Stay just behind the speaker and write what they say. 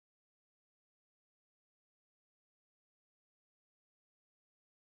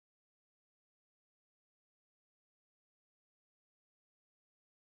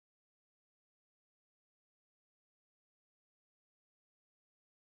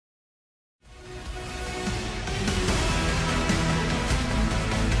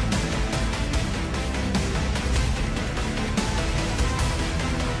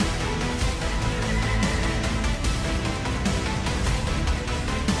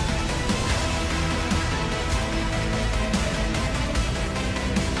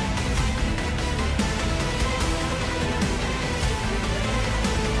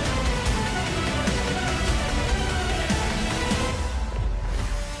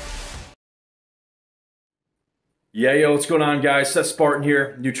Yo, what's going on, guys? Seth Spartan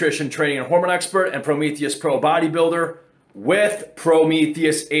here, nutrition, training, and hormone expert, and Prometheus Pro bodybuilder with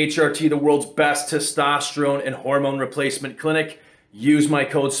Prometheus HRT, the world's best testosterone and hormone replacement clinic. Use my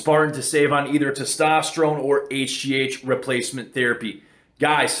code Spartan to save on either testosterone or HGH replacement therapy.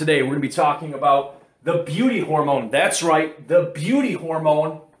 Guys, today we're going to be talking about the beauty hormone. That's right, the beauty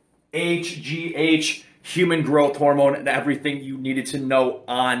hormone, HGH, human growth hormone, and everything you needed to know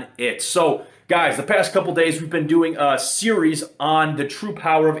on it. So, guys, the past couple days we've been doing a series on the true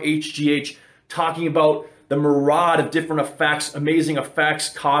power of HGH, talking about the myriad of different effects, amazing effects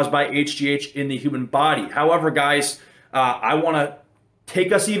caused by HGH in the human body. However, guys, I want to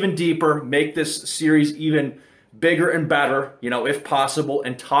take us even deeper, make this series even bigger and better, if possible,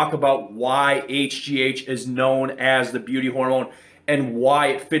 and talk about why HGH is known as the beauty hormone and why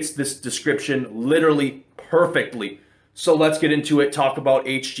it fits this description literally perfectly. So let's get into it, talk about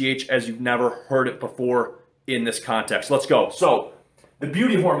HGH as you've never heard it before in this context. Let's go. So the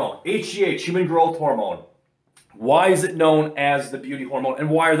beauty hormone, HGH, human growth hormone. Why is it known as the beauty hormone, and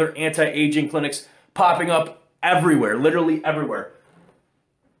why are there anti-aging clinics popping up everywhere, literally everywhere?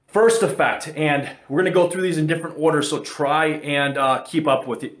 First effect, and we're going to go through these in different orders, so try and keep up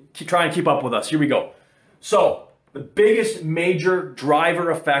with it. Try and keep up with us. Here we go. So the biggest major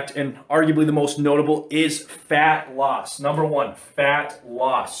driver effect, and arguably the most notable, is fat loss. Number one, fat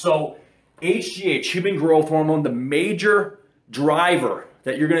loss. So HGH, human growth hormone, the major driver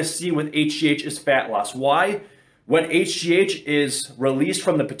that you're going to see with HGH is fat loss. Why? When HGH is released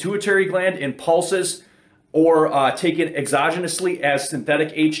from the pituitary gland in pulses or taken exogenously as synthetic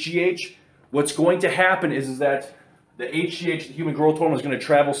HGH, what's going to happen is that the HGH, the human growth hormone, is going to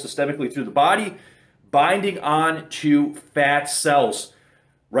travel systemically through the body, binding on to fat cells,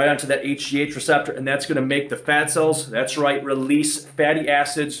 right onto that HGH receptor, and that's going to make the fat cells, that's right, release fatty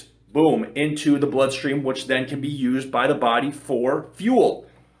acids, boom, into the bloodstream, which then can be used by the body for fuel,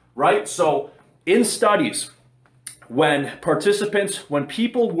 right? So in studies, when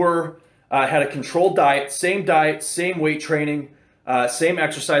people were had a controlled diet, same weight training, same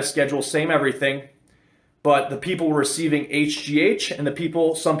exercise schedule, same everything, but the people were receiving HGH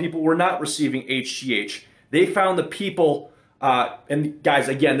and some people were not receiving HGH. They found the people, and guys,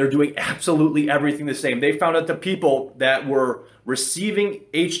 again, they're doing absolutely everything the same. They found that the people that were receiving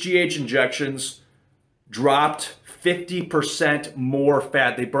HGH injections dropped 50% more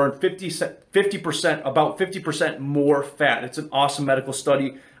fat. They burned 50%, about 50% more fat. It's an awesome medical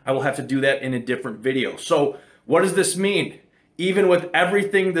study. I will have to do that in a different video. So what does this mean? Even with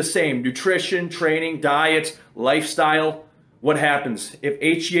everything the same, nutrition, training, diet, lifestyle, what happens? If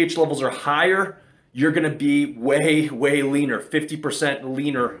HGH levels are higher, you're going to be way, way leaner, 50%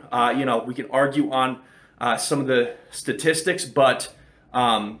 leaner. We can argue on some of the statistics, but,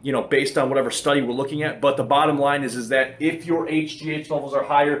 based on whatever study we're looking at. But the bottom line is that if your HGH levels are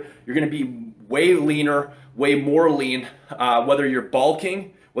higher, you're going to be way leaner, way more lean, whether you're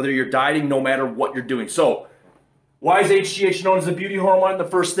bulking, whether you're dieting, no matter what you're doing. So why is HGH known as the beauty hormone? The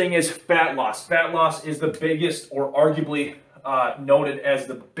first thing is fat loss. Fat loss is the biggest, or arguably noted as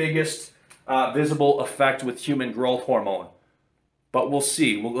the biggest visible effect with human growth hormone. But we'll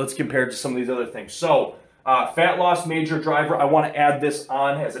see. Let's compare it to some of these other things. So fat loss, major driver. I want to add this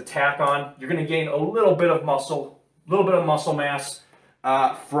on as a tack on. You're going to gain a little bit of muscle mass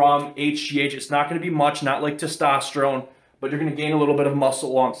from HGH. It's not going to be much, not like testosterone, but you're going to gain a little bit of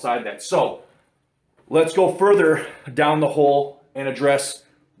muscle alongside that. So let's go further down the hole and address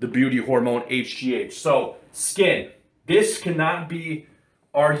the beauty hormone HGH. So skin, this cannot be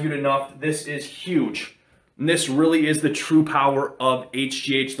argued enough. This is huge. And this really is the true power of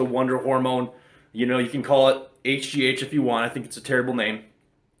HGH, the wonder hormone. You can call it HGH if you want. I think it's a terrible name.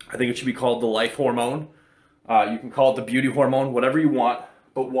 I think it should be called the life hormone. You can call it the beauty hormone, whatever you want.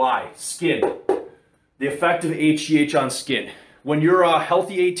 But why? Skin. The effect of HGH on skin. When you're a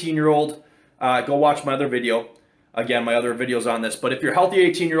healthy 18-year-old, go watch my other video. Again, my other videos on this. But if you're a healthy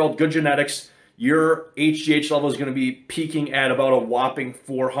 18-year-old, good genetics, your HGH level is going to be peaking at about a whopping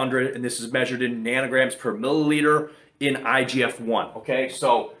 400, and this is measured in nanograms per milliliter in IGF-1. Okay,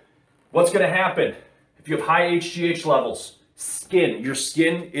 so what's going to happen if you have high HGH levels? Your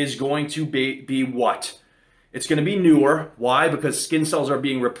skin is going to be what? It's going to be newer. Why? Because skin cells are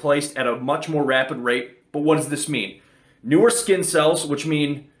being replaced at a much more rapid rate. But what does this mean? Newer skin cells, which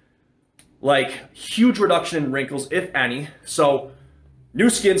mean like huge reduction in wrinkles, if any. So new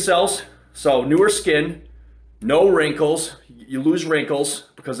skin cells, so newer skin, no wrinkles. You lose wrinkles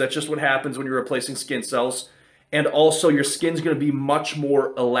because that's just what happens when you're replacing skin cells. And also your skin's going to be much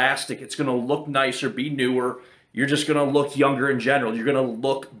more elastic. It's going to look nicer, be newer. you're just going to look younger in general. You're going to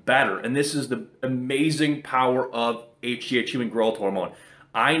look better. And this is the amazing power of HGH, human growth hormone.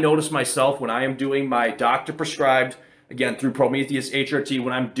 I notice myself when I am doing my doctor prescribed, again, through Prometheus HRT,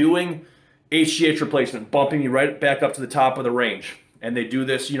 when I'm doing HGH replacement, bumping me right back up to the top of the range. And they do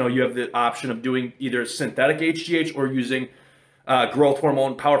this, you have the option of doing either synthetic HGH or using growth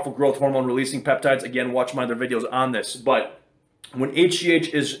hormone, powerful growth hormone releasing peptides. Again, watch my other videos on this. But when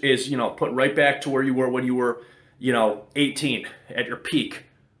HGH is put right back to where you were when you were 18 at your peak,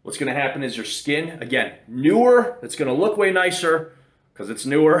 what's going to happen is your skin, again, newer, it's going to look way nicer because it's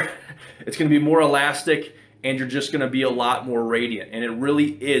newer. It's going to be more elastic, and you're just going to be a lot more radiant. And it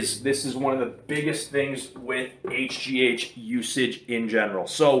really is. This is one of the biggest things with HGH usage in general.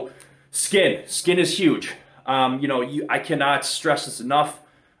 So skin is huge. I cannot stress this enough.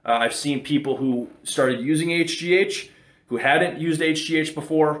 I've seen people who started using HGH who hadn't used HGH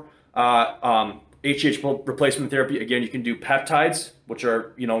before. HGH replacement therapy, again, you can do peptides, which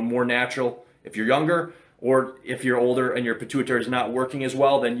are, more natural if you're younger, or if you're older and your pituitary is not working as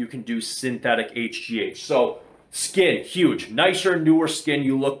well, then you can do synthetic HGH. So skin, huge. Nicer, newer skin,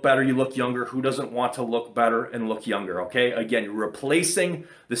 you look better, you look younger. Who doesn't want to look better and look younger, okay? Again, you're replacing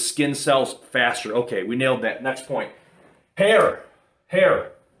the skin cells faster. Okay, we nailed that. Next point. Hair.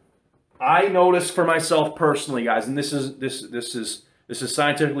 I notice for myself personally, guys, and this is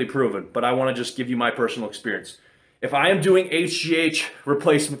scientifically proven, but I want to just give you my personal experience. If I am doing HGH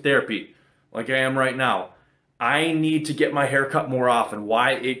replacement therapy, like I am right now, I need to get my hair cut more often.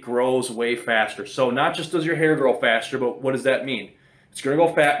 Why? It grows way faster. So not just does your hair grow faster, but what does that mean? It's going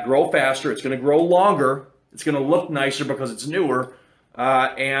to grow faster. It's going to grow longer. It's going to look nicer because it's newer.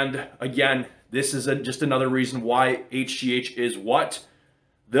 And again, this is just another reason why HGH is what?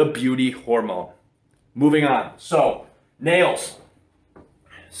 The beauty hormone. Moving on. So nails.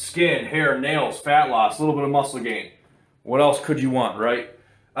 Skin, hair, nails, fat loss, a little bit of muscle gain. What else could you want, right?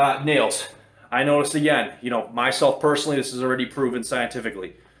 Nails. I noticed again, myself personally, this is already proven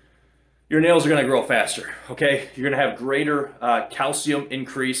scientifically. Your nails are going to grow faster, okay? You're going to have greater calcium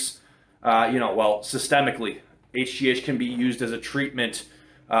increase, systemically. HGH can be used as a treatment.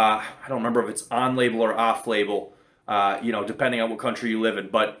 I don't remember if it's on label or off label, depending on what country you live in,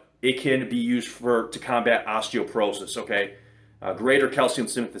 but it can be used to combat osteoporosis, okay? Greater calcium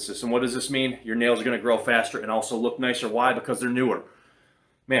synthesis. And what does this mean? Your nails are going to grow faster and also look nicer. Why? Because they're newer.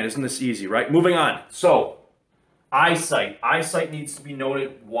 Man, isn't this easy, right? Moving on. So, eyesight. Eyesight needs to be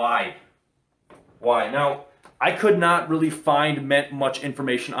noted. Why? Now, I could not really find much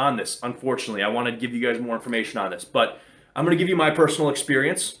information on this, unfortunately. I wanted to give you guys more information on this. But I'm going to give you my personal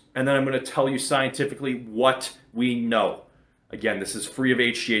experience, and then I'm going to tell you scientifically what we know. Again, this is free of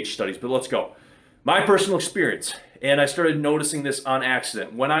HGH studies, but let's go. My personal experience, and I started noticing this on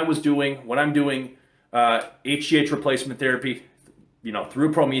accident. When I'm doing HGH replacement therapy,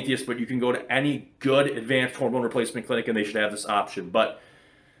 through Prometheus, but you can go to any good advanced hormone replacement clinic and they should have this option. But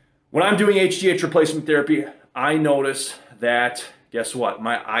when I'm doing HGH replacement therapy, I notice that, guess what?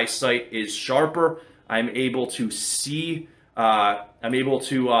 My eyesight is sharper. I'm able to see, because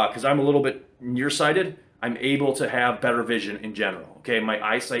I'm a little bit nearsighted, I'm able to have better vision in general. Okay, my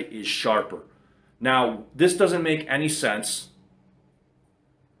eyesight is sharper. Now, this doesn't make any sense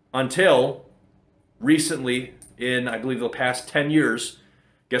until recently, in I believe the past 10 years,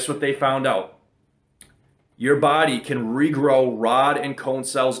 guess what they found out? Your body can regrow rod and cone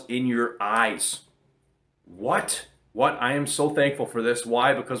cells in your eyes. What? I am so thankful for this.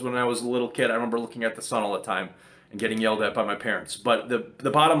 Why? Because when I was a little kid, I remember looking at the sun all the time and getting yelled at by my parents. But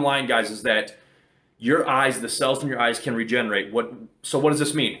the bottom line, guys, is that your eyes, the cells in your eyes can regenerate. So what does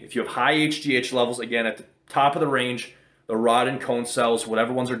this mean? If you have high HGH levels, again, at the top of the range, the rod and cone cells,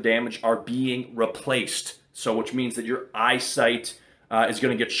 whatever ones are damaged, are being replaced. So which means that your eyesight is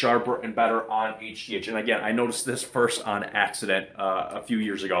going to get sharper and better on HGH. And again, I noticed this first on accident a few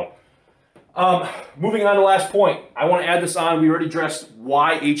years ago. Moving on to the last point. I want to add this on. We already addressed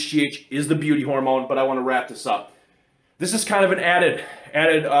why HGH is the beauty hormone, but I want to wrap this up. This is kind of an added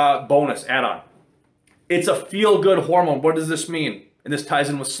bonus, add-on. It's a feel-good hormone. What does this mean? And this ties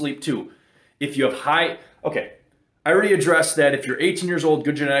in with sleep too. If you have I already addressed that if you're 18 years old,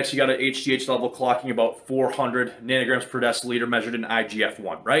 good genetics, you got an HGH level clocking about 400 nanograms per deciliter measured in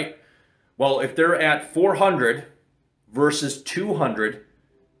IGF-1, right? Well, if they're at 400 versus 200,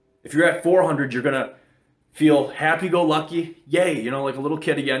 if you're at 400, you're going to feel happy-go-lucky, yay, like a little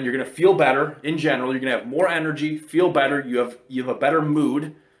kid again. You're going to feel better in general. You're going to have more energy, feel better. You have a better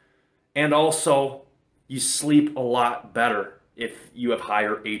mood, and also you sleep a lot better if you have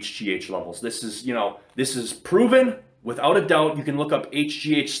higher HGH levels. This is, this is proven without a doubt. You can look up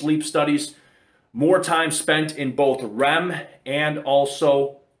HGH sleep studies. more time spent in both REM and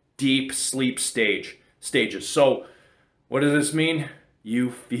also deep sleep stages. So what does this mean?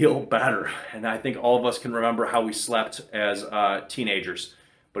 You feel better. And I think all of us can remember how we slept as teenagers,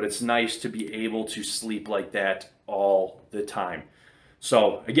 but it's nice to be able to sleep like that all the time.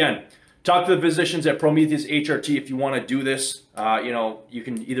 So again, talk to the physicians at Prometheus HRT if you want to do this. You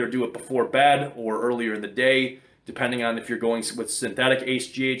can either do it before bed or earlier in the day, depending on if you're going with synthetic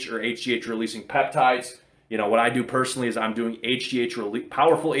HGH or HGH releasing peptides. What I do personally is I'm doing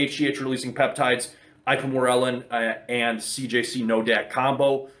powerful HGH releasing peptides, ipamorelin and CJC NODAC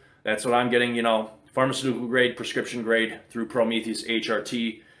combo. That's what I'm getting, pharmaceutical grade, prescription grade through Prometheus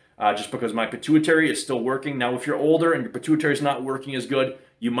HRT, just because my pituitary is still working. Now, if you're older and your pituitary is not working as good,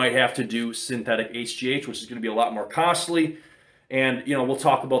 you might have to do synthetic HGH, which is going to be a lot more costly. And, we'll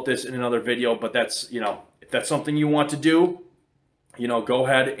talk about this in another video, but that's, if that's something you want to do, go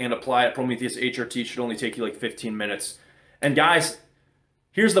ahead and apply it. Prometheus HRT should only take you like 15 minutes. And guys,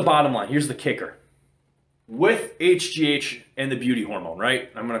 here's the bottom line. Here's the kicker. With HGH and the beauty hormone, right?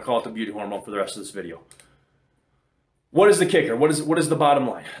 I'm going to call it the beauty hormone for the rest of this video. What is the kicker? What is the bottom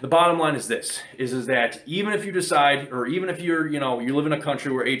line? The bottom line is this, is that even if you decide, or even if you live in a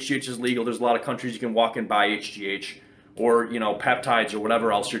country where HGH is legal, there's a lot of countries you can walk and buy HGH or, peptides or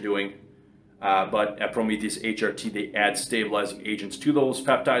whatever else you're doing. But at Prometheus HRT, they add stabilizing agents to those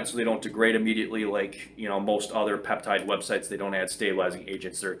peptides so they don't degrade immediately like, most other peptide websites. They don't add stabilizing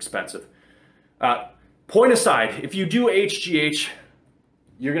agents. They're expensive. Point aside, if you do HGH,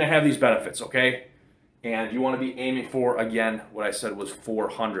 you're going to have these benefits, okay? And you want to be aiming for, again, what I said was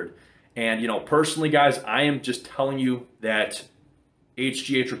 400. And, personally, guys, I am just telling you that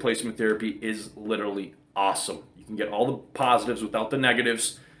HGH replacement therapy is literally awesome. You can get all the positives without the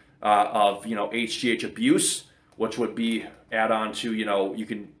negatives of, HGH abuse, which would be add on to, you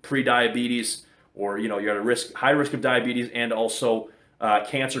can pre-diabetes or, you're at a high risk of diabetes and also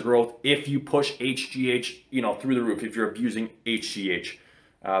cancer growth if you push HGH, through the roof, if you're abusing HGH.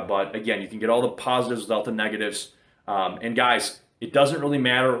 But again, you can get all the positives without the negatives. And guys, it doesn't really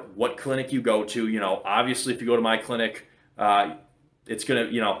matter what clinic you go to. Obviously, if you go to my clinic, it's gonna,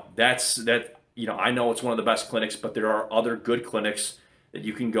 I know it's one of the best clinics, but there are other good clinics that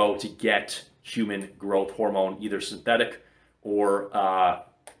you can go to get human growth hormone, either synthetic or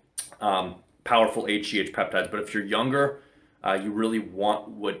powerful HGH peptides. But if you're younger, you really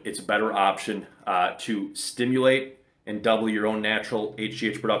want it's a better option to stimulate and double your own natural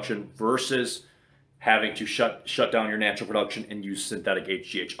HGH production versus having to shut down your natural production and use synthetic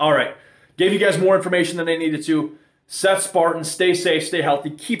HGH. All right, gave you guys more information than I needed to. Seth Spartan, stay safe, stay healthy,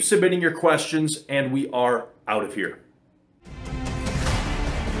 keep submitting your questions, and we are out of here.